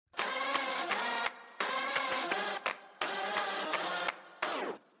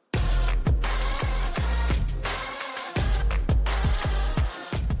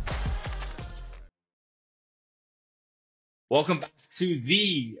Welcome back to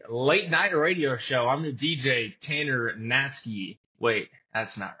the late night radio show. I'm your DJ, Tanner Natsky. Wait,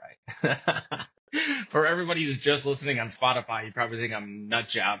 that's not right. For everybody who's just listening on Spotify, you probably think I'm a nut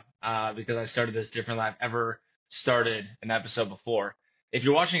job because I started this differently than I've ever started an episode before. If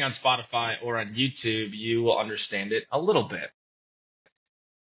you're watching on Spotify or on YouTube, you will understand it a little bit.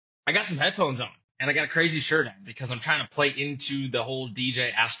 I got some headphones on and I got a crazy shirt on because I'm trying to play into the whole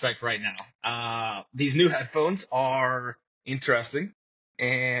DJ aspect right now. These new headphones are interesting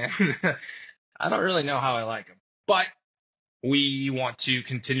and I don't really know how I like them, but we want to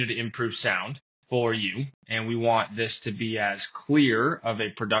continue to improve sound for you and we want this to be as clear of a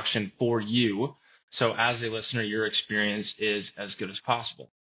production for you. So as a listener, your experience is as good as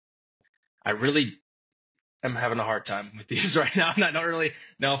possible. I really am having a hard time with these right now and I don't really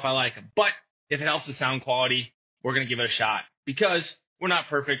know if I like them, but if it helps the sound quality, we're going to give it a shot because we're not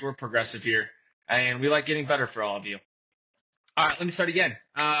perfect. We're progressive here and we like getting better for all of you. All right, let me start again.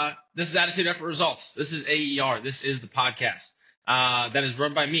 This is Attitude, Effort, Results. This is AER. This is the podcast that is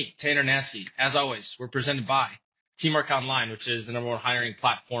run by me, Tanner Natsky. As always, we're presented by Teamwork Online, which is the number one hiring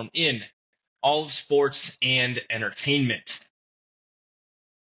platform in all of sports and entertainment.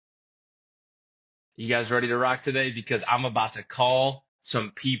 You guys ready to rock today? Because I'm about to call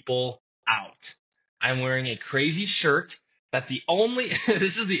some people out. I'm wearing a crazy shirt that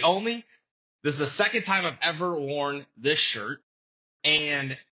this is the second time I've ever worn this shirt.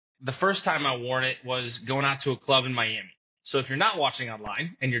 And the first time I worn it was going out to a club in Miami. So if you're not watching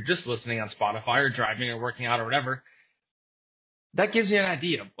online and you're just listening on Spotify or driving or working out or whatever, that gives you an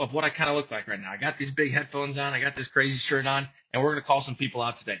idea of what I kind of look like right now. I got these big headphones on. I got this crazy shirt on, and we're going to call some people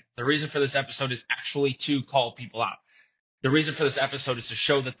out today. The reason for this episode is actually to call people out. The reason for this episode is to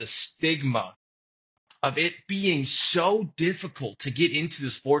show that the stigma of it being so difficult to get into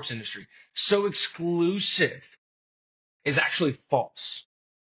the sports industry, so exclusive, is actually false.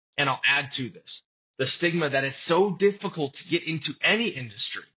 And I'll add to this. The stigma that it's so difficult to get into any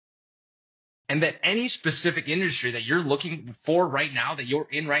industry and that any specific industry that you're looking for right now, that you're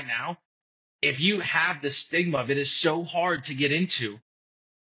in right now, if you have the stigma of it is so hard to get into,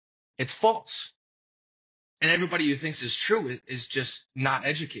 it's false. And everybody who thinks it's true is just not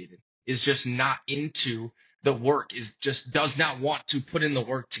educated, is just not into the work, is just does not want to put in the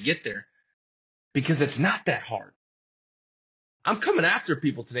work to get there because it's not that hard. I'm coming after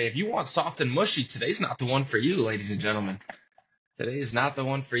people today. If you want soft and mushy, today's not the one for you, ladies and gentlemen. Today is not the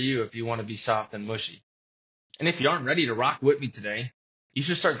one for you if you want to be soft and mushy. And if you aren't ready to rock with me today, you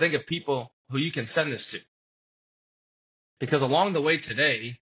should start thinking of people who you can send this to. Because along the way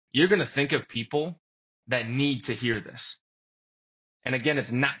today, you're going to think of people that need to hear this. And again,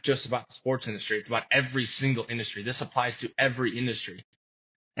 it's not just about the sports industry. It's about every single industry. This applies to every industry.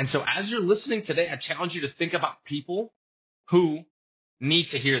 And so as you're listening today, I challenge you to think about people who need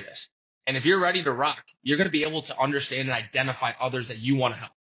to hear this. And if you're ready to rock, you're going to be able to understand and identify others that you want to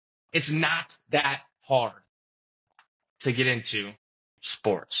help. It's not that hard to get into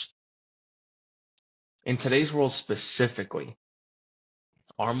sports. In today's world specifically,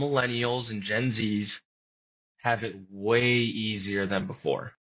 our millennials and Gen Zs have it way easier than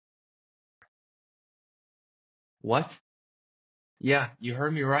before. What? Yeah, you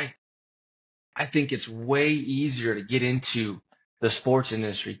heard me right. I think it's way easier to get into the sports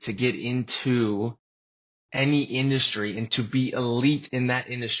industry, to get into any industry and to be elite in that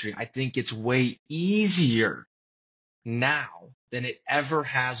industry. I think it's way easier now than it ever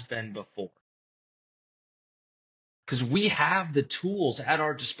has been before. Because we have the tools at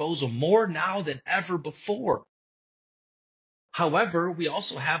our disposal more now than ever before. However, we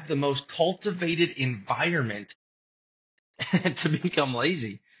also have the most cultivated environment to become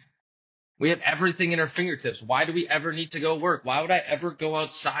lazy. We have everything in our fingertips. Why do we ever need to go work? Why would I ever go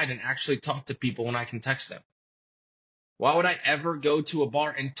outside and actually talk to people when I can text them? Why would I ever go to a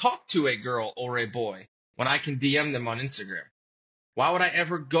bar and talk to a girl or a boy when I can DM them on Instagram? Why would I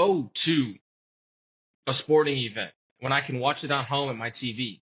ever go to a sporting event when I can watch it on home at my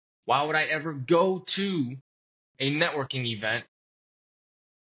TV? Why would I ever go to a networking event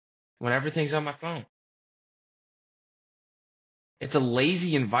when everything's on my phone? It's a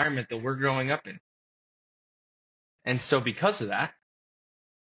lazy environment that we're growing up in. And so because of that,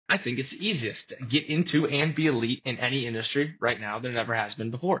 I think it's the easiest to get into and be elite in any industry right now than it ever has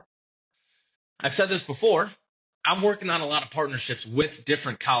been before. I've said this before. I'm working on a lot of partnerships with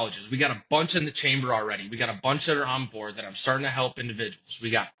different colleges. We got a bunch in the chamber already. We got a bunch that are on board that I'm starting to help individuals.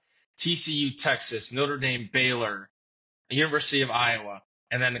 We got TCU, Texas, Notre Dame, Baylor, the University of Iowa.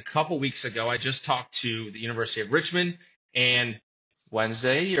 And then a couple weeks ago, I just talked to the University of Richmond, and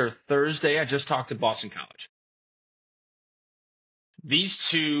Wednesday or Thursday, I just talked to Boston College. These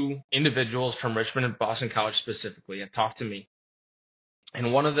two individuals from Richmond and Boston College specifically have talked to me.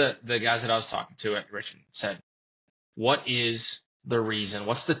 And one of the guys that I was talking to at Richmond said, what is the reason?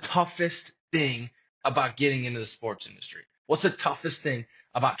 What's the toughest thing about getting into the sports industry? What's the toughest thing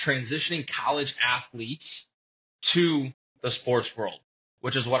about transitioning college athletes to the sports world?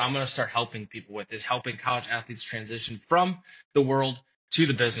 Which is what I'm going to start helping people with, is helping college athletes transition from the world to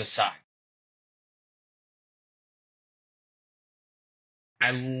the business side.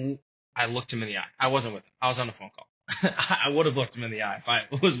 I looked him in the eye. I wasn't with him. I was on a phone call. I would have looked him in the eye if I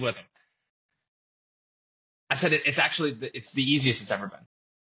was with him. I said it's the easiest it's ever been,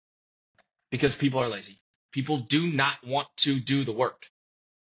 because people are lazy. People do not want to do the work.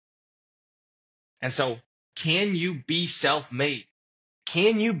 And so, can you be self-made?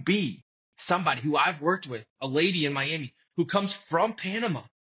 Can you be somebody who I've worked with, a lady in Miami who comes from Panama,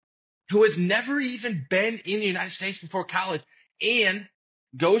 who has never even been in the United States before college, and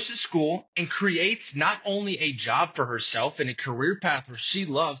goes to school and creates not only a job for herself and a career path where she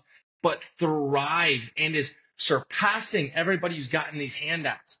loves, but thrives and is surpassing everybody who's gotten these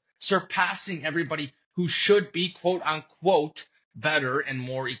handouts, surpassing everybody who should be, quote unquote, better and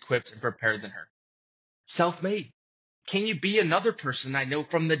more equipped and prepared than her. Self-made. Can you be another person I know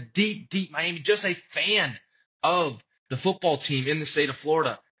from the deep, deep Miami, just a fan of the football team in the state of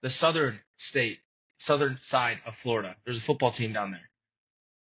Florida, the southern side of Florida? There's a football team down there.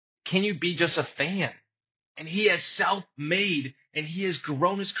 Can you be just a fan? And he has self-made and he has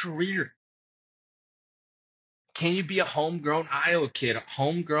grown his career. Can you be a homegrown Iowa kid, a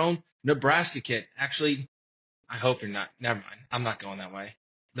homegrown Nebraska kid? Actually, I hope you're not. Never mind. I'm not going that way.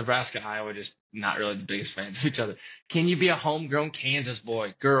 Nebraska, Iowa, just not really the biggest fans of each other. Can you be a homegrown Kansas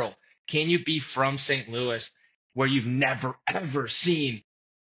boy, girl? Can you be from St. Louis, where you've never, ever seen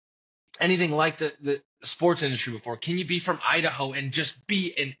anything like the sports industry before? Can you be from Idaho and just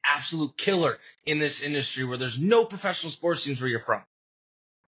be an absolute killer in this industry where there's no professional sports teams where you're from?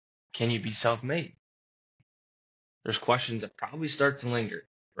 Can you be self-made? There's questions that probably start to linger,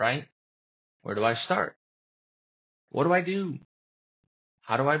 right? Where do I start? What do I do?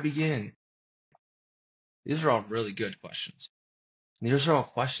 How do I begin? These are all really good questions. These are all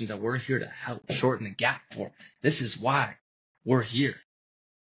questions that we're here to help shorten the gap for. This is why we're here.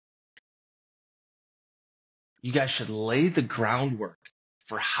 You guys should lay the groundwork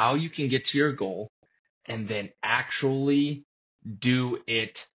for how you can get to your goal and then actually do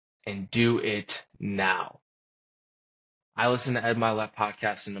it, and do it now. I listen to Ed Mylett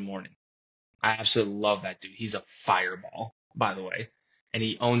podcast in the morning. I absolutely love that dude. He's a fireball, by the way. And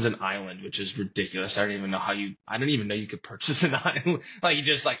he owns an island, which is ridiculous. I don't even know you could purchase an island. Like, he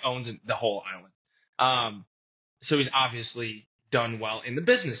just owns the whole island. So he's obviously done well in the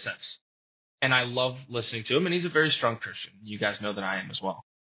business sense. And I love listening to him, and he's a very strong Christian. You guys know that I am as well.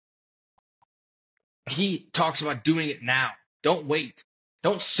 He talks about doing it now. Don't wait.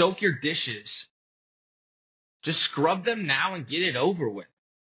 Don't soak your dishes. Just scrub them now and get it over with.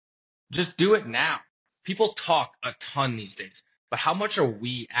 Just do it now. People talk a ton these days, but how much are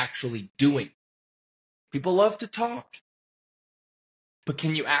we actually doing? People love to talk, but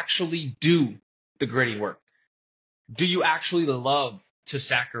can you actually do the gritty work? Do you actually love to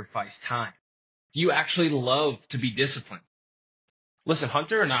sacrifice time? Do you actually love to be disciplined? Listen,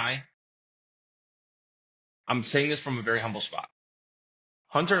 Hunter and I'm saying this from a very humble spot.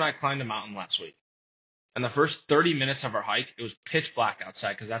 Hunter and I climbed a mountain last week. And the first 30 minutes of our hike, it was pitch black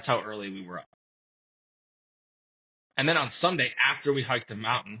outside because that's how early we were up. And then on Sunday, after we hiked the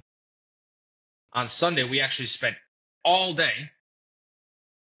mountain, on Sunday, we actually spent all day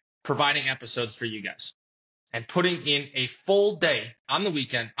providing episodes for you guys and putting in a full day on the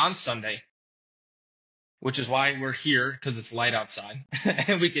weekend, on Sunday, which is why we're here, because it's light outside.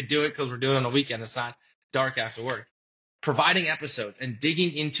 And we could do it because we're doing it on a weekend. It's not dark after work. Providing episodes and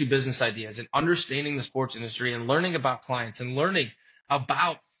digging into business ideas and understanding the sports industry and learning about clients and learning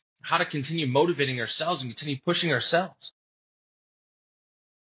about how to continue motivating ourselves and continue pushing ourselves.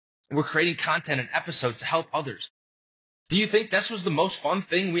 We're creating content and episodes to help others. Do you think this was the most fun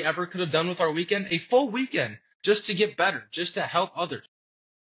thing we ever could have done with our weekend? A full weekend just to get better, just to help others?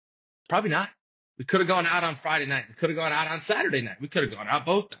 Probably not. We could have gone out on Friday night. We could have gone out on Saturday night. We could have gone out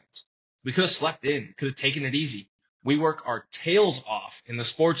both nights. We could have slept in. We could have taken it easy. We work our tails off in the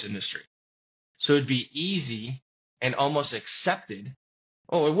sports industry. So it'd be easy and almost accepted.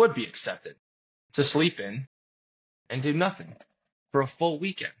 Oh, it would be accepted to sleep in and do nothing for a full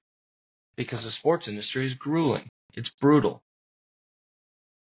weekend, because the sports industry is grueling. It's brutal.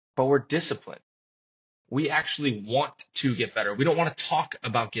 But we're disciplined. We actually want to get better. We don't want to talk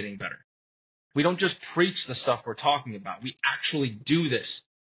about getting better. We don't just preach the stuff we're talking about. We actually do this.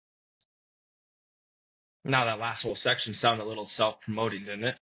 Now that last whole section sounded a little self-promoting, didn't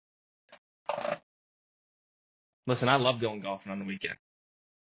it? Listen, I love going golfing on the weekend.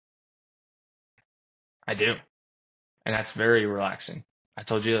 I do. And that's very relaxing. I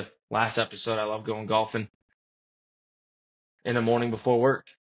told you last episode I love going golfing in the morning before work.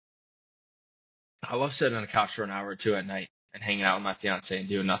 I love sitting on the couch for an hour or two at night and hanging out with my fiance and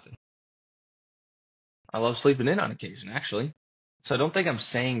doing nothing. I love sleeping in on occasion, actually. So I don't think I'm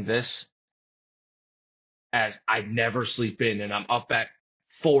saying this as I never sleep in and I'm up at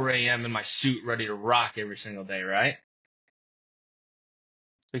 4 a.m. in my suit ready to rock every single day, right?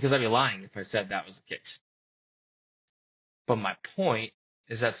 Because I'd be lying if I said that was the case. But my point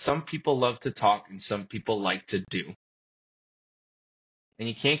is that some people love to talk and some people like to do. And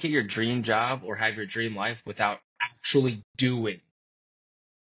you can't get your dream job or have your dream life without actually doing.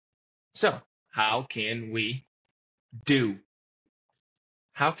 So, how can we do?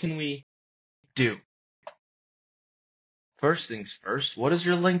 How can we do? First things first, what does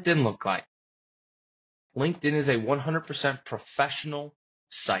your LinkedIn look like? LinkedIn is a 100% professional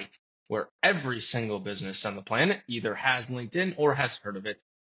site where every single business on the planet either has LinkedIn or has heard of it.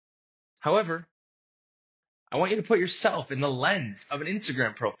 However, I want you to put yourself in the lens of an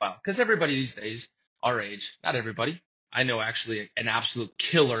Instagram profile because everybody these days, our age, not everybody, I know actually an absolute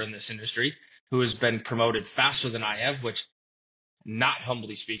killer in this industry who has been promoted faster than I have, which, not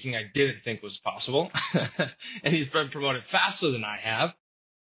humbly speaking, I didn't think was possible. And he's been promoted faster than I have.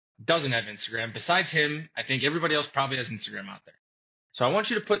 Doesn't have Instagram. Besides him, I think everybody else probably has Instagram out there. So I want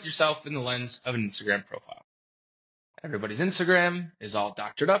you to put yourself in the lens of an Instagram profile. Everybody's Instagram is all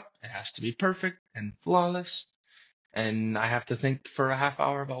doctored up. It has to be perfect and flawless. And I have to think for a half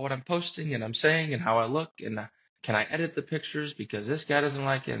hour about what I'm posting and I'm saying and how I look. And can I edit the pictures because this guy doesn't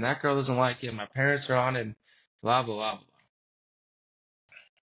like it and that girl doesn't like it and my parents are on it and blah, blah, blah, blah.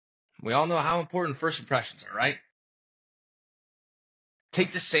 We all know how important first impressions are, right?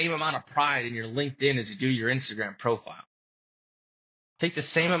 Take the same amount of pride in your LinkedIn as you do your Instagram profile. Take the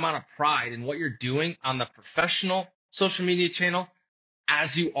same amount of pride in what you're doing on the professional social media channel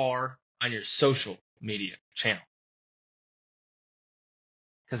as you are on your social media channel.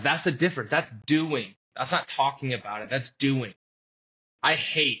 Because that's the difference. That's doing. That's not talking about it. That's doing. I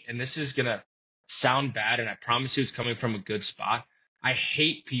hate, and this is going to sound bad, and I promise you it's coming from a good spot. I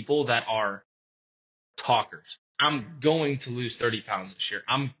hate people that are talkers. I'm going to lose 30 pounds this year.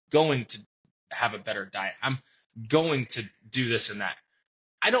 I'm going to have a better diet. I'm going to do this and that.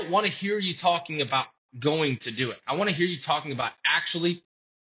 I don't want to hear you talking about going to do it. I want to hear you talking about actually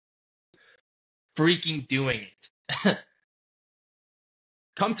freaking doing it.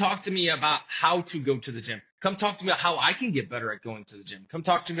 Come talk to me about how to go to the gym. Come talk to me about how I can get better at going to the gym. Come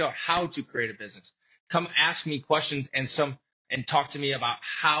talk to me about how to create a business. Come ask me questions and talk to me about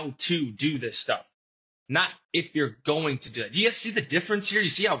how to do this stuff. Not if you're going to do it. Do you guys see the difference here? You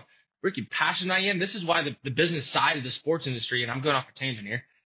see how freaking passionate I am? This is why the business side of the sports industry, and I'm going off a tangent here.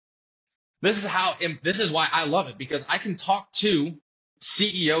 This is why I love it, because I can talk to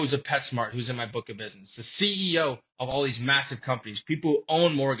CEOs of PetSmart, who's in my book of business, the CEO of all these massive companies, people who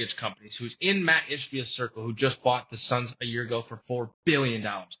own mortgage companies, who's in Matt Ishbia's circle, who just bought the Suns a year ago for $4 billion.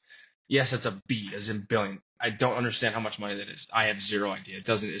 Yes, it's a B as in billion. I don't understand how much money that is. I have zero idea.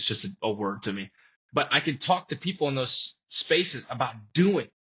 It's just a word to me. But I can talk to people in those spaces about doing.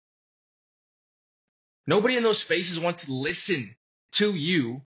 Nobody in those spaces wants to listen to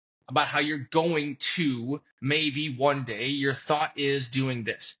you about how you're going to maybe one day your thought is doing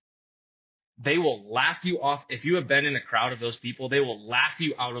this. They will laugh you off. If you have been in a crowd of those people, they will laugh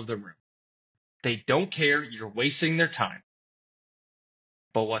you out of the room. They don't care. You're wasting their time.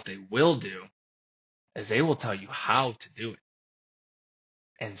 But what they will do is they will tell you how to do it.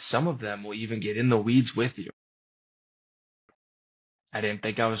 And some of them will even get in the weeds with you. I didn't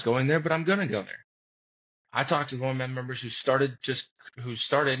think I was going there, but I'm going to go there. I talked to one of my members who started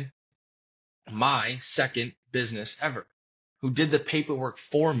my second business ever, who did the paperwork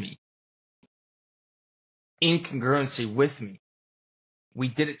for me in congruency with me. We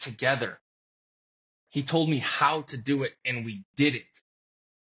did it together. He told me how to do it, and we did it.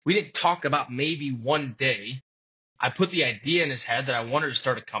 We didn't talk about maybe one day. I put the idea in his head that I wanted to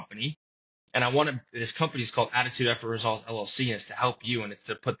start a company, and this company is called Attitude Effort Results LLC, and it's to help you, and it's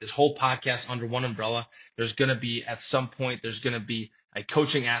to put this whole podcast under one umbrella. There's going to be, at some point, there's going to be a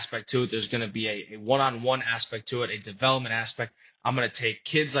coaching aspect to it. There's going to be a one-on-one aspect to it, a development aspect. I'm going to take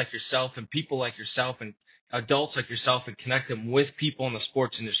kids like yourself and people like yourself and adults like yourself and connect them with people in the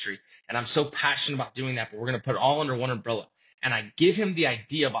sports industry. And I'm so passionate about doing that, but we're going to put it all under one umbrella. and I give him the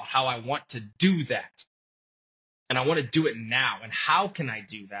idea about how I want to do that. And I want to do it now. And how can I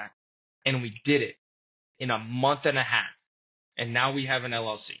do that? And we did it in a month and a half. And now we have an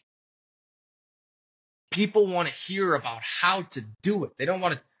LLC. People want to hear about how to do it. They don't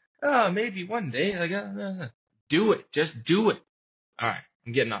want to, oh, maybe one day. Like, do it. Just do it. All right.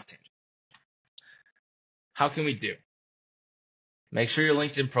 I'm getting off tangent. How can we do? Make sure your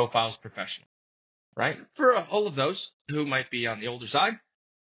LinkedIn profile is professional, right? For all of those who might be on the older side,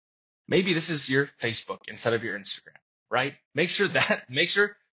 maybe this is your Facebook instead of your Instagram, right? Make sure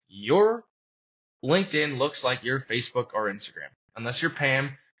your LinkedIn looks like your Facebook or Instagram, unless you're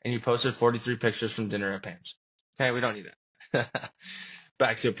Pam and you posted 43 pictures from dinner at Pam's. Okay, we don't need that.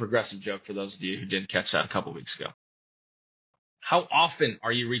 Back to a progressive joke for those of you who didn't catch that a couple weeks ago. How often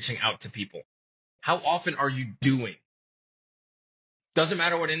are you reaching out to people? How often are you doing? Doesn't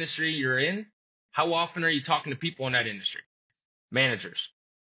matter what industry you're in. How often are you talking to people in that industry? Managers,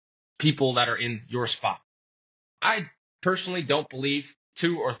 people that are in your spot. I personally don't believe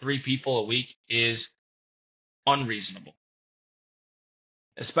 2 or 3 people a week is unreasonable,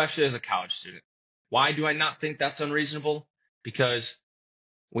 especially as a college student. Why do I not think that's unreasonable? Because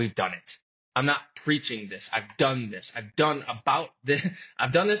we've done it. I'm not preaching this. I've done this. I've done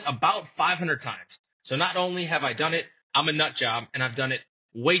this about 500 times. So not only have I done it, I'm a nut job, and I've done it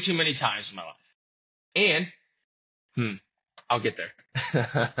way too many times in my life. And I'll get there.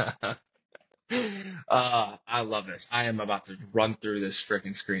 I love this. I am about to run through this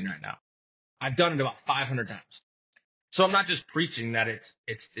freaking screen right now. I've done it about 500 times. So I'm not just preaching that it's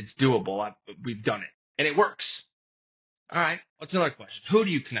doable. We've done it, and it works. All right. What's another question? Who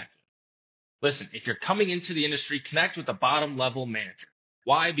do you connect with? Listen, if you're coming into the industry, connect with the bottom level manager.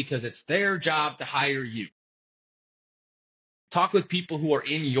 Why? Because it's their job to hire you. Talk with people who are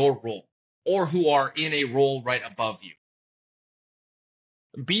in your role or who are in a role right above you.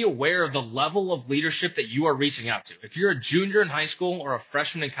 Be aware of the level of leadership that you are reaching out to. If you're a junior in high school or a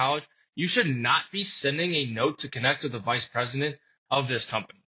freshman in college, you should not be sending a note to connect with the vice president of this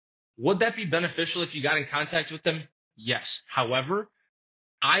company. Would that be beneficial if you got in contact with them? Yes. However,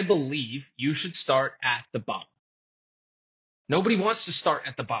 I believe you should start at the bottom. Nobody wants to start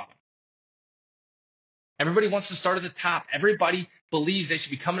at the bottom. Everybody wants to start at the top. Everybody believes they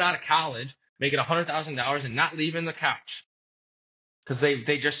should be coming out of college, making $100,000 and not leaving the couch. Because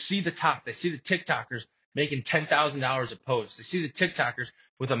they just see the top. They see the TikTokers making $10,000 a post. They see the TikTokers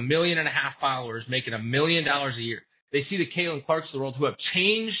with 1.5 million followers making $1 million a year. They see the Caitlin Clarks of the world who have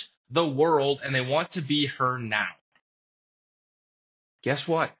changed the world, and they want to be her now. Guess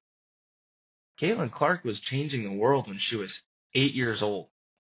what? Caitlin Clark was changing the world when she was 8 years old,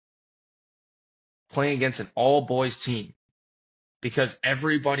 playing against an all-boys team because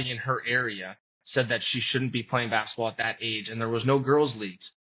everybody in her area said that she shouldn't be playing basketball at that age, and there was no girls'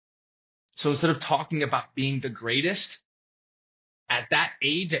 leagues. So instead of talking about being the greatest, at that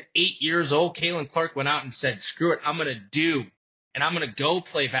age, at 8 years old, Caitlin Clark went out and said, screw it, I'm going to go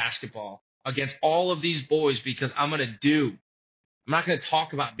play basketball against all of these boys because I'm not going to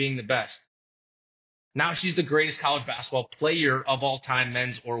talk about being the best. Now she's the greatest college basketball player of all time,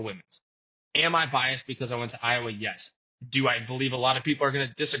 men's or women's. Am I biased because I went to Iowa? Yes. Do I believe a lot of people are going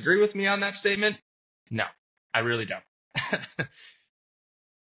to disagree with me on that statement? No, I really don't.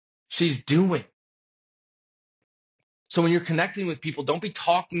 She's doing. So when you're connecting with people, don't be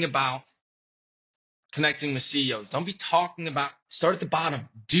talking about connecting with CEOs. Don't be talking about start at the bottom.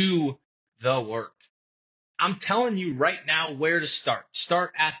 Do the work. I'm telling you right now where to start.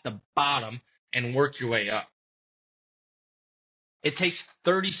 Start at the bottom and work your way up. It takes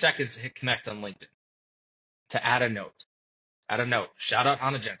 30 seconds to hit connect on LinkedIn, to add a note. Add a note. Shout out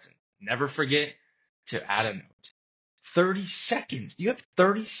Anna Jensen. Never forget to add a note. 30 seconds. You have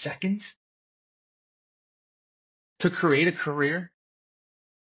 30 seconds to create a career?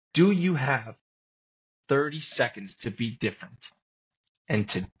 Do you have 30 seconds to be different and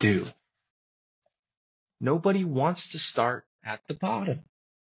to do? Nobody wants to start at the bottom.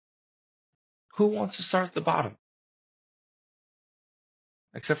 Who wants to start at the bottom?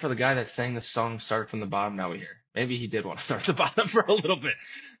 Except for the guy that sang the song Start from the Bottom Now We Hear. Maybe he did want to start at the bottom for a little bit.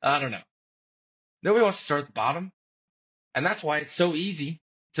 I don't know. Nobody wants to start at the bottom. And that's why it's so easy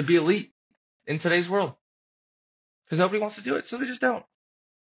to be elite in today's world. Because nobody wants to do it, so they just don't.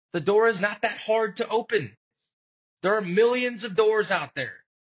 The door is not that hard to open. There are millions of doors out there,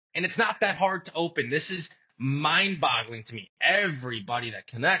 and it's not that hard to open. This is mind-boggling to me. Everybody that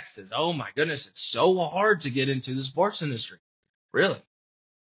connects says, oh my goodness, it's so hard to get into the sports industry. Really?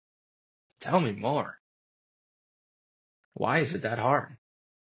 Tell me more. Why is it that hard?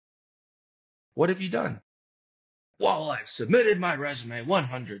 What have you done? well, I've submitted my resume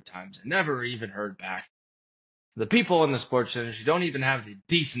 100 times and never even heard back. The people in the sports industry don't even have the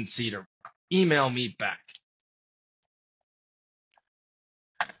decency to email me back.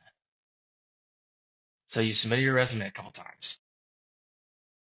 So you submitted your resume a couple times.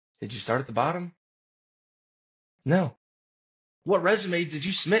 Did you start at the bottom? No. What resume did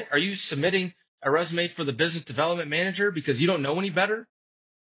you submit? Are you submitting a resume for the business development manager because you don't know any better?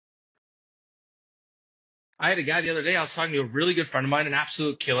 I had a guy the other day, I was talking to a really good friend of mine, an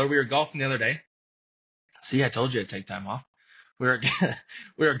absolute killer. We were golfing the other day. See, I told you I'd take time off. We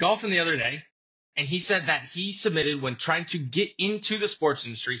were golfing the other day, and he said that he submitted, when trying to get into the sports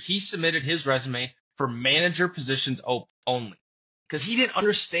industry, he submitted his resume for manager positions only because he didn't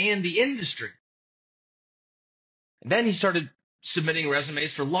understand the industry. And then he started submitting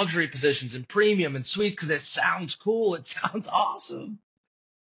resumes for luxury positions and premium and suites because it sounds cool. It sounds awesome.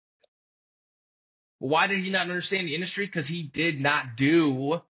 Why did he not understand the industry? Because he did not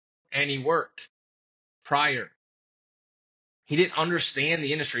do any work prior. He didn't understand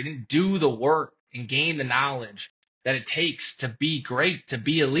the industry. He didn't do the work and gain the knowledge that it takes to be great, to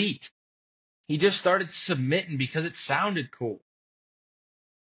be elite. He just started submitting because it sounded cool.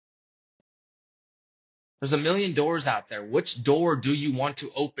 There's a million doors out there. Which door do you want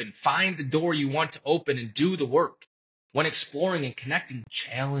to open? Find the door you want to open and do the work. When exploring and connecting,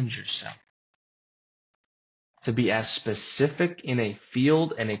 challenge yourself to be as specific in a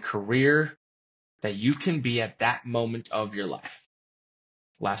field and a career that you can be at that moment of your life.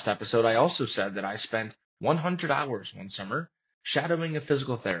 Last episode, I also said that I spent 100 hours one summer shadowing a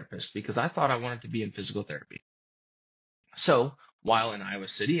physical therapist because I thought I wanted to be in physical therapy. So while in Iowa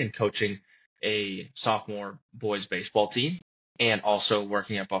City and coaching a sophomore boys baseball team and also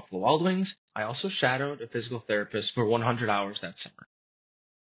working at Buffalo Wild Wings, I also shadowed a physical therapist for 100 hours that summer.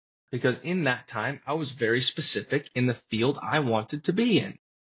 Because in that time, I was very specific in the field I wanted to be in.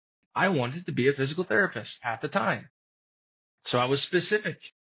 I wanted to be a physical therapist at the time. So I was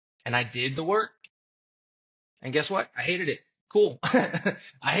specific and I did the work. And guess what? I hated it. Cool. I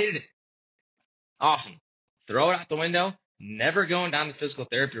hated it. Awesome. Throw it out the window. Never going down the physical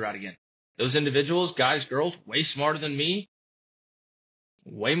therapy route again. Those individuals, guys, girls, way smarter than me,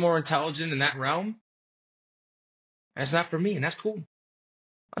 way more intelligent in that realm. And it's not for me, and that's cool.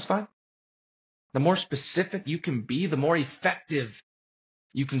 That's fine. The more specific you can be, the more effective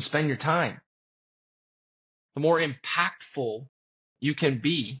you can spend your time. The more impactful you can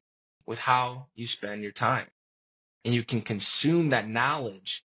be with how you spend your time. And you can consume that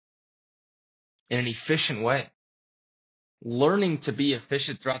knowledge in an efficient way. Learning to be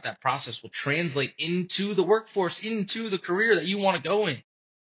efficient throughout that process will translate into the workforce, into the career that you want to go in.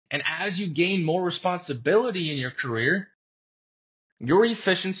 And as you gain more responsibility in your career, your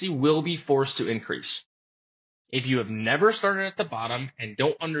efficiency will be forced to increase. If you have never started at the bottom and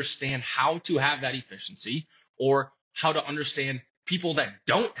don't understand how to have that efficiency or how to understand people that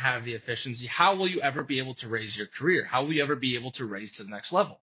don't have the efficiency, how will you ever be able to raise your career? How will you ever be able to raise to the next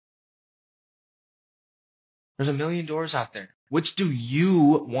level? There's a million doors out there. Which do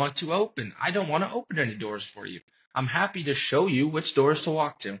you want to open? I don't want to open any doors for you. I'm happy to show you which doors to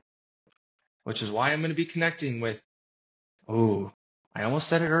walk to, which is why I'm going to be connecting with, I almost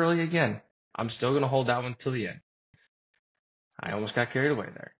said it early again. I'm still going to hold that one till the end. I almost got carried away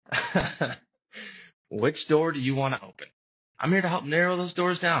there. Which door do you want to open? I'm here to help narrow those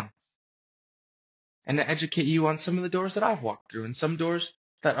doors down and to educate you on some of the doors that I've walked through and some doors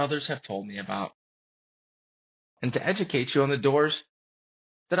that others have told me about, and to educate you on the doors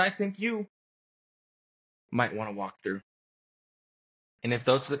that I think you might want to walk through. And if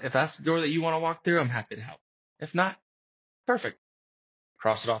that's the door that you want to walk through, I'm happy to help. If not, perfect.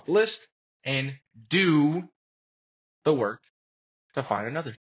 Cross it off the list and do the work to find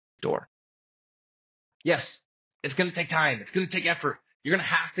another door. Yes, it's going to take time. It's going to take effort. You're going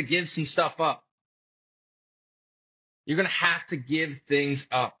to have to give some stuff up. You're going to have to give things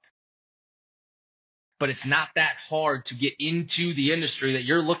up. But it's not that hard to get into the industry that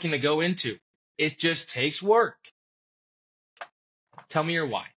you're looking to go into. It just takes work. Tell me your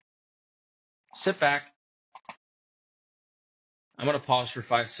why. Sit back. I'm going to pause for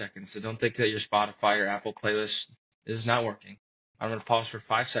 5 seconds, so don't think that your Spotify or Apple playlist is not working. I'm going to pause for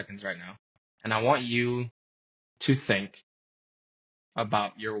 5 seconds right now, and I want you to think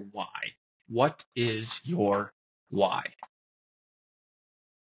about your why. What is your why?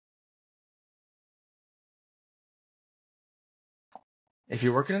 If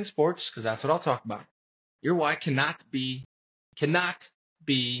you're working in sports, because that's what I'll talk about, your why cannot be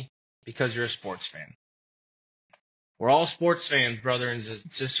because you're a sports fan. We're all sports fans, brothers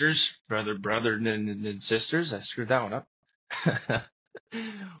and sisters. Brother and sisters. I screwed that one up.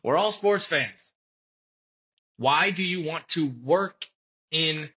 We're all sports fans. Why do you want to work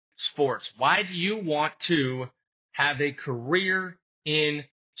in sports? Why do you want to have a career in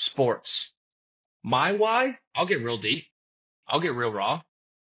sports? My why? I'll get real deep. I'll get real raw.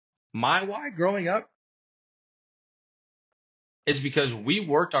 My why growing up is because we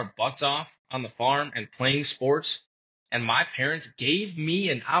worked our butts off on the farm and playing sports, and my parents gave me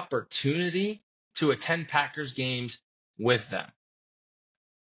an opportunity to attend Packers games with them.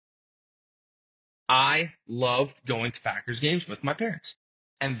 I loved going to Packers games with my parents,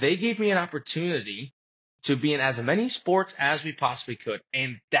 and they gave me an opportunity to be in as many sports as we possibly could,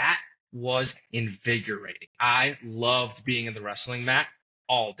 and that was invigorating. I loved being in the wrestling mat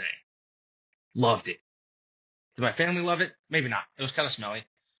all day. Loved it. Did my family love it? Maybe not. It was kind of smelly.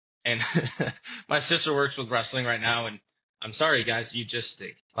 And my sister works with wrestling right now, and I'm sorry, guys, you just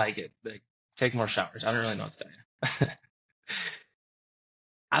stink. Like it. Like, take more showers. I don't really know what to tell you.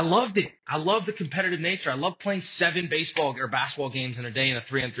 I loved it. I love the competitive nature. I love playing 7 baseball or basketball games in a day in a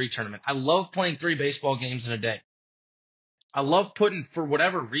 3-on-3 tournament. I love playing 3 baseball games in a day. I love putting, for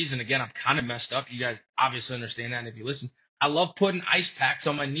whatever reason, again, I'm kind of messed up. You guys obviously understand that. And if you listen, I love putting ice packs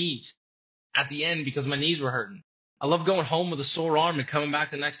on my knees at the end because my knees were hurting. I love going home with a sore arm and coming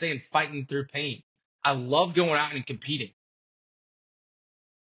back the next day and fighting through pain. I love going out and competing.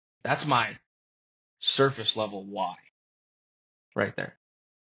 That's my surface level why right there.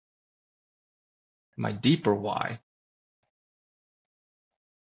 My deeper why,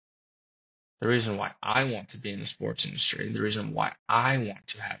 the reason why I want to be in the sports industry, the reason why I want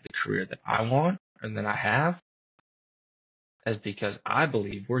to have the career that I want and that I have, is because I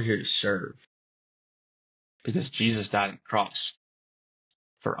believe we're here to serve. Because Jesus died on the cross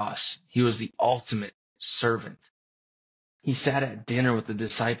for us. He was the ultimate servant. He sat at dinner with the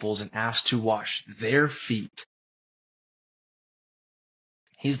disciples and asked to wash their feet.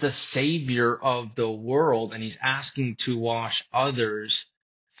 He's the savior of the world, and he's asking to wash others'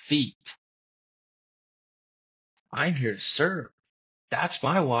 feet. I'm here to serve. That's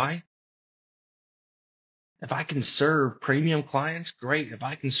my why. If I can serve premium clients, great. If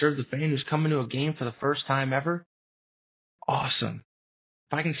I can serve the fan who's coming to a game for the first time ever, awesome.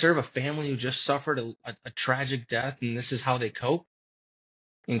 If I can serve a family who just suffered a tragic death and this is how they cope,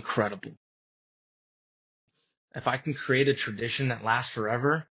 incredible. If I can create a tradition that lasts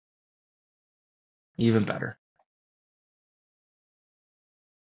forever, even better.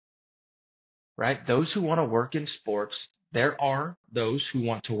 Right? Those who want to work in sports, there are those who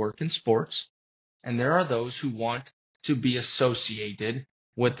want to work in sports, and there are those who want to be associated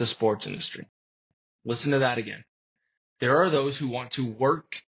with the sports industry. Listen to that again. There are those who want to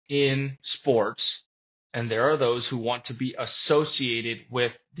work in sports, and there are those who want to be associated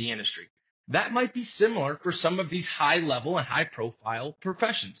with the industry. That might be similar for some of these high-level and high-profile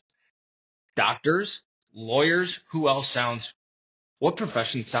professions. Doctors, lawyers, what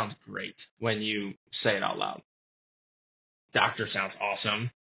profession sounds great when you say it out loud? Doctor sounds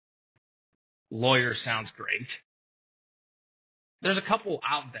awesome. Lawyer sounds great. There's a couple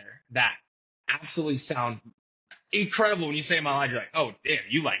out there that absolutely sound incredible when you say them out loud. You're like, oh, damn,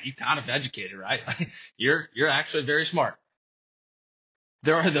 you kind of educated, right? You're actually very smart.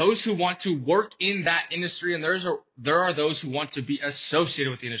 There are those who want to work in that industry, and there are those who want to be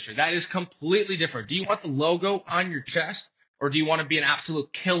associated with the industry. That is completely different. Do you want the logo on your chest, or do you want to be an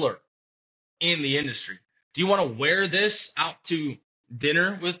absolute killer in the industry? Do you want to wear this out to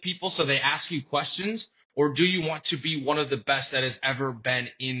dinner with people so they ask you questions, or do you want to be one of the best that has ever been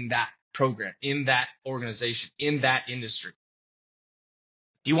in that program, in that organization, in that industry?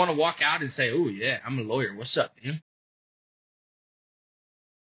 Do you want to walk out and say, oh, yeah, I'm a lawyer. What's up, man?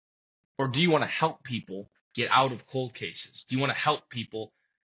 Or do you want to help people get out of cold cases? Do you want to help people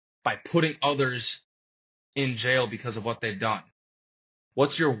by putting others in jail because of what they've done?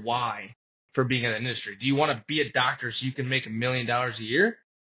 What's your why for being in the industry? Do you want to be a doctor so you can make $1 million a year?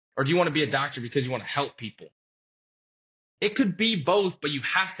 Or do you want to be a doctor because you want to help people? It could be both, but you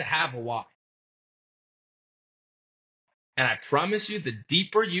have to have a why. And I promise you, the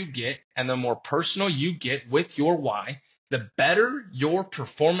deeper you get and the more personal you get with your why, the better your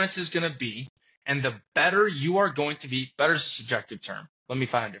performance is going to be, and the better you are going to be. Better is a subjective term. Let me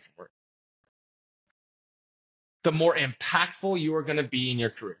find a different word. The more impactful you are going to be in your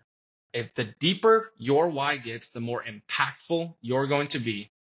career. If the deeper your why gets, the more impactful you're going to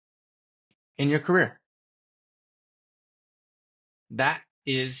be in your career. That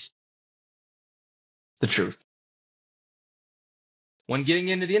is the truth. When getting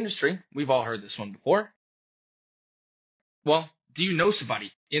into the industry, we've all heard this one before. Well, do you know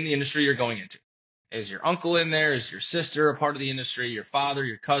somebody in the industry you're going into? Is your uncle in there? Is your sister a part of the industry? Your father,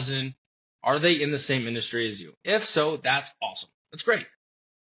 your cousin? Are they in the same industry as you? If so, that's awesome. That's great.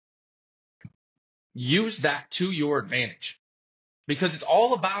 Use that to your advantage because it's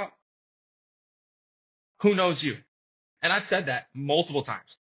all about who knows you. And I've said that multiple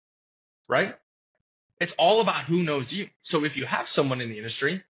times, right? It's all about who knows you. So if you have someone in the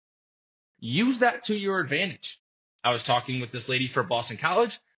industry, use that to your advantage. I was talking with this lady for Boston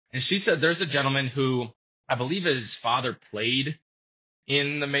College, and she said there's a gentleman who I believe his father played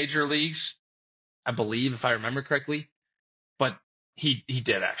in the major leagues. I believe, if I remember correctly, but he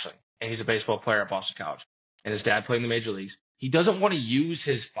did actually. And he's a baseball player at Boston College. And his dad played in the major leagues. He doesn't want to use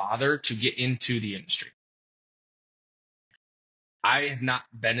his father to get into the industry. I have not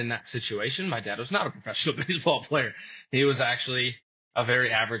been in that situation. My dad was not a professional baseball player. He was actually a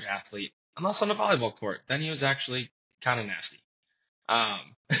very average athlete, unless on a volleyball court. Then he was actually kind of nasty.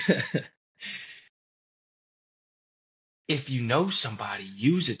 If you know somebody,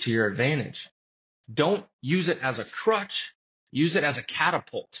 use it to your advantage. Don't use it as a crutch. Use it as a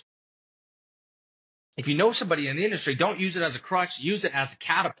catapult. If you know somebody in the industry, don't use it as a crutch. Use it as a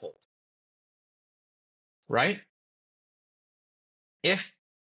catapult. Right? If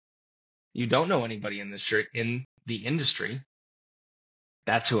you don't know anybody in the industry,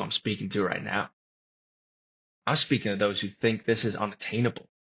 that's who I'm speaking to right now. I'm speaking to those who think this is unattainable.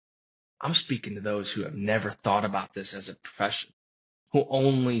 I'm speaking to those who have never thought about this as a profession, who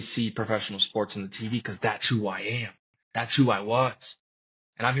only see professional sports on the TV because that's who I am. That's who I was.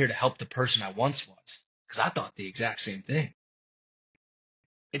 And I'm here to help the person I once was because I thought the exact same thing.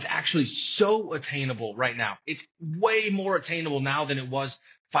 It's actually so attainable right now. It's way more attainable now than it was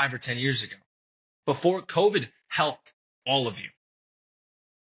 5 or 10 years ago. Before COVID helped all of you.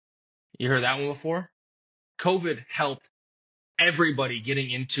 You heard that one before? COVID helped everybody getting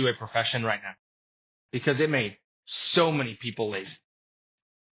into a profession right now because it made so many people lazy.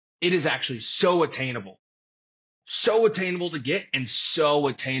 It is actually so attainable to get and so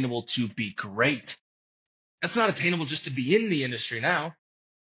attainable to be great. That's not attainable just to be in the industry now.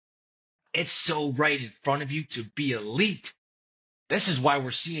 It's so right in front of you to be elite. This is why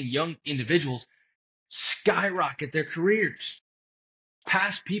we're seeing young individuals skyrocket their careers.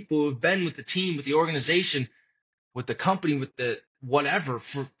 Past people who have been with the team, with the organization, with the company, with the whatever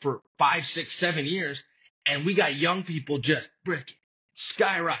for 5, 6, 7 years. And we got young people just bricking,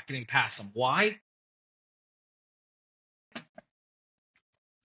 skyrocketing past them. Why?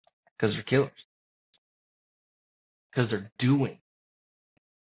 Because they're killers. Because they're doing.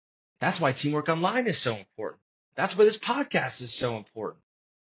 That's why Teamwork Online is so important. That's why this podcast is so important.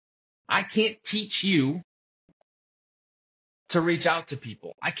 I can't teach you to reach out to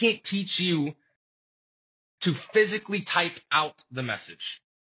people. I can't teach you to physically type out the message.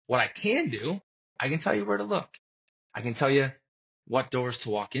 What I can do, I can tell you where to look. I can tell you what doors to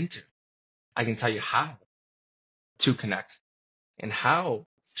walk into. I can tell you how to connect and how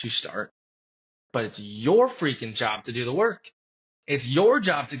to start. But it's your freaking job to do the work. It's your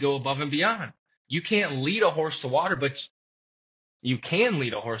job to go above and beyond. You can't lead a horse to water, but you can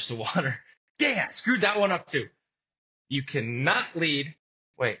lead a horse to water. Damn, I screwed that one up too. You cannot lead.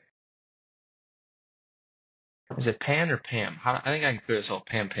 Wait. Is it Pan or Pam? I think I can clear this whole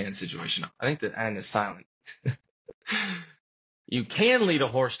Pam situation up. I think the N is silent. You can lead a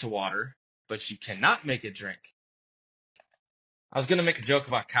horse to water, but you cannot make it drink. I was going to make a joke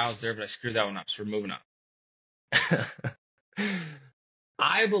about cows there, but I screwed that one up, so we're moving on.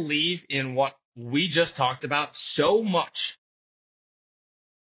 I believe in what we just talked about so much.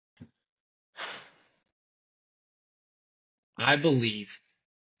 I believe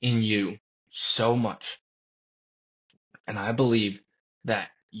in you so much. And I believe that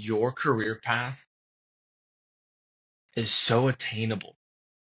your career path is so attainable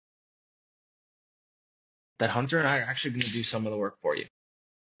that Hunter and I are actually going to do some of the work for you.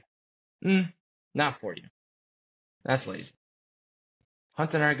 Not for you. That's lazy.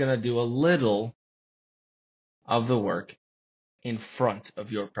 Hunter and I are going to do a little of the work in front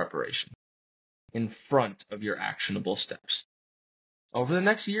of your preparation, in front of your actionable steps. Over the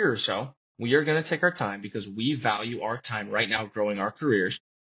next year or so, we are going to take our time because we value our time right now growing our careers.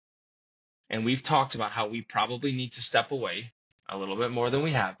 And we've talked about how we probably need to step away a little bit more than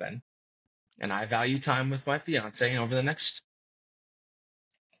we have been. And I value time with my fiance. And over the next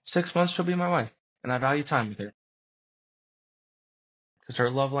 6 months, she'll be my wife. And I value time with her. Because her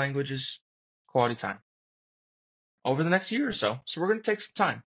love language is quality time. Over the next year or so. So we're going to take some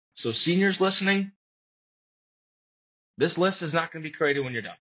time. So seniors listening, this list is not going to be created when you're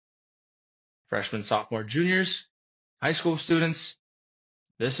done. Freshmen, sophomore, juniors, High school students,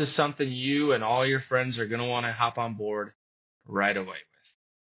 this is something you and all your friends are going to want to hop on board right away with.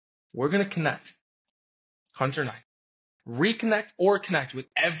 We're going to connect, Hunter and I, reconnect or connect with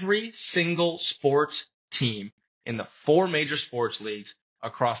every single sports team in the 4 major sports leagues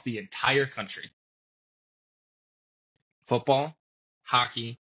across the entire country. Football,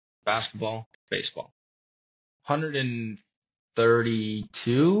 hockey, basketball, baseball.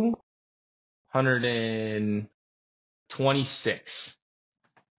 132, 126.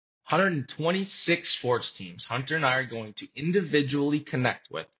 126 sports teams Hunter and I are going to individually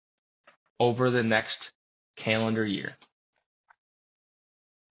connect with over the next calendar year.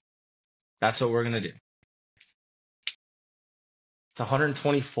 That's what we're going to do. It's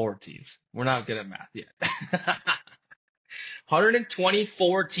 124 teams. We're not good at math yet.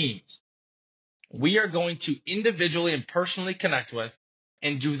 124 teams we are going to individually and personally connect with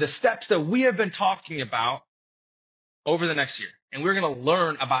and do the steps that we have been talking about over the next year. And we're going to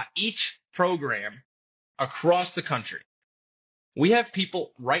learn about each program across the country. We have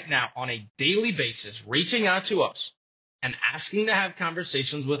people right now on a daily basis reaching out to us and asking to have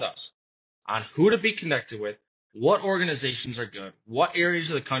conversations with us on who to be connected with, what organizations are good, what areas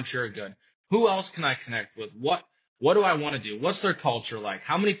of the country are good, who else can I connect with, what do I want to do, what's their culture like,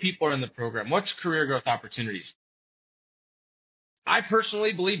 how many people are in the program, what's career growth opportunities. I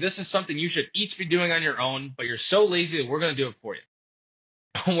personally believe this is something you should each be doing on your own, but you're so lazy that we're going to do it for you.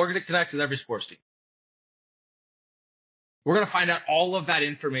 We're going to connect with every sports team. We're going to find out all of that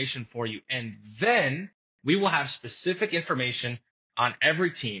information for you, and then we will have specific information on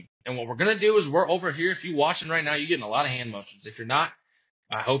every team. And what we're going to do is we're over here. If you're watching right now, you're getting a lot of hand motions. If you're not,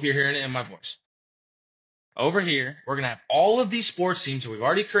 I hope you're hearing it in my voice. Over here, we're going to have all of these sports teams. We've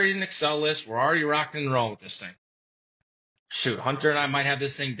already created an Excel list. We're already rocking and rolling with this thing. Shoot, Hunter and I might have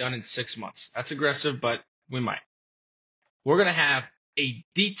this thing done in 6 months. That's aggressive, but we might. We're going to have a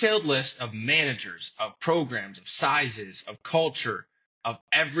detailed list of managers, of programs, of sizes, of culture, of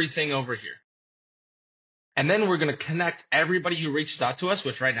everything over here. And then we're going to connect everybody who reaches out to us,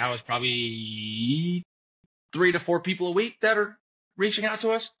 which right now is probably 3 to 4 people a week that are reaching out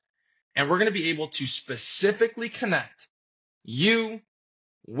to us. And we're going to be able to specifically connect you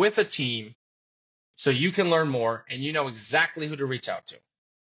with a team so you can learn more and you know exactly who to reach out to.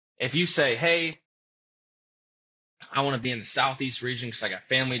 If you say, hey, I want to be in the Southeast region because I got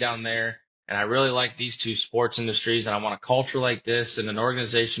family down there and I really like these 2 sports industries and I want a culture like this and an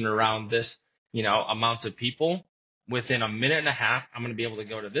organization around this, amount of people, within a minute and a half, I'm going to be able to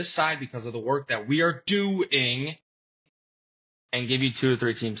go to this side because of the work that we are doing and give you 2 or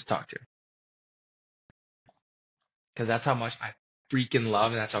 3 teams to talk to. Because that's how much I freaking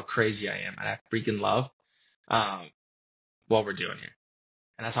love and that's how crazy I am. And I freaking love what we're doing here.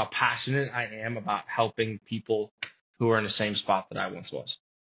 And that's how passionate I am about helping people who are in the same spot that I once was.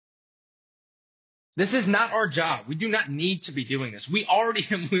 This is not our job. We do not need to be doing this. We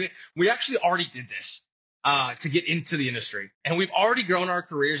actually already did this to get into the industry. And we've already grown our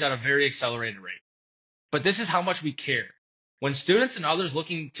careers at a very accelerated rate. But this is how much we care. When students and others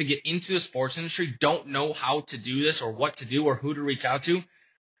looking to get into the sports industry don't know how to do this or what to do or who to reach out to,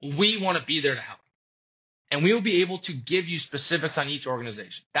 we want to be there to help. And we will be able to give you specifics on each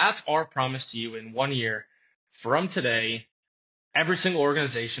organization. That's our promise to you in 1 year from today. Every single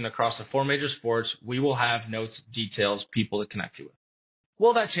organization across the 4 major sports, we will have notes, details, people to connect you with.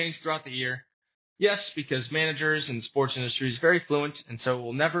 Will that change throughout the year? Yes, because managers in the sports industry is very fluent, and so it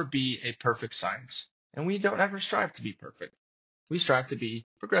will never be a perfect science. And we don't ever strive to be perfect. We strive to be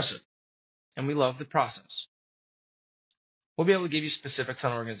progressive, and we love the process. We'll be able to give you specifics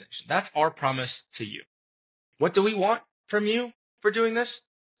on organization. That's our promise to you. What do we want from you for doing this?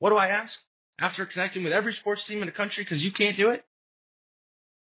 What do I ask? After connecting with every sports team in the country because you can't do it,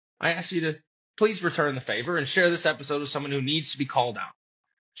 I ask you to please return the favor and share this episode with someone who needs to be called out.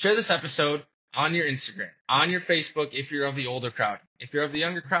 Share this episode on your Instagram, on your Facebook if you're of the older crowd. If you're of the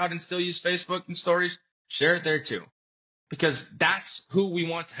younger crowd and still use Facebook and stories, share it there too. Because that's who we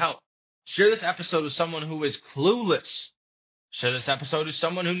want to help. Share this episode with someone who is clueless. Share this episode with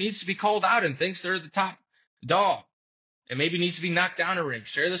someone who needs to be called out and thinks they're the top dog and maybe needs to be knocked down a ring.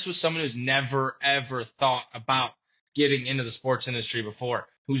 Share this with someone who's never, ever thought about getting into the sports industry before,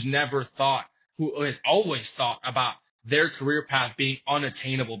 who has always thought about their career path being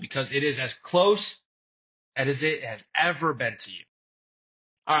unattainable because it is as close as it has ever been to you.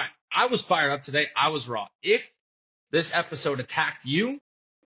 All right. I was fired up today. I was raw. If this episode attacked you,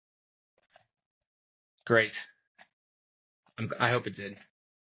 great. I hope it did.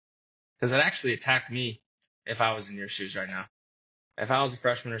 Because it actually attacked me if I was in your shoes right now. If I was a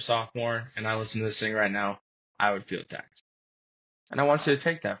freshman or sophomore and I listen to this thing right now, I would feel attacked. And I want you to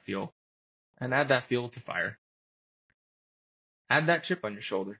take that fuel and add that fuel to fire. Add that chip on your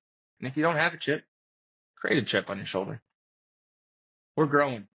shoulder. And if you don't have a chip, create a chip on your shoulder. We're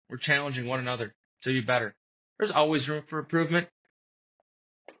growing. We're challenging one another to be better. There's always room for improvement.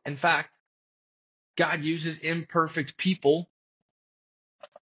 In fact, God uses imperfect people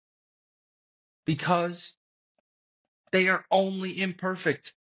because they are only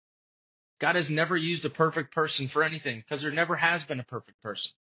imperfect. God has never used a perfect person for anything because there never has been a perfect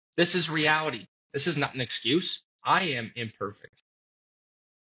person. This is reality. This is not an excuse. I am imperfect.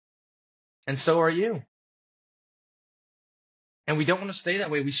 And so are you. And we don't want to stay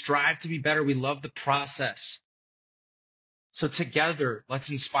that way. We strive to be better. We love the process. So together, let's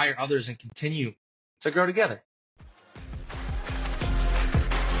inspire others and continue to grow together.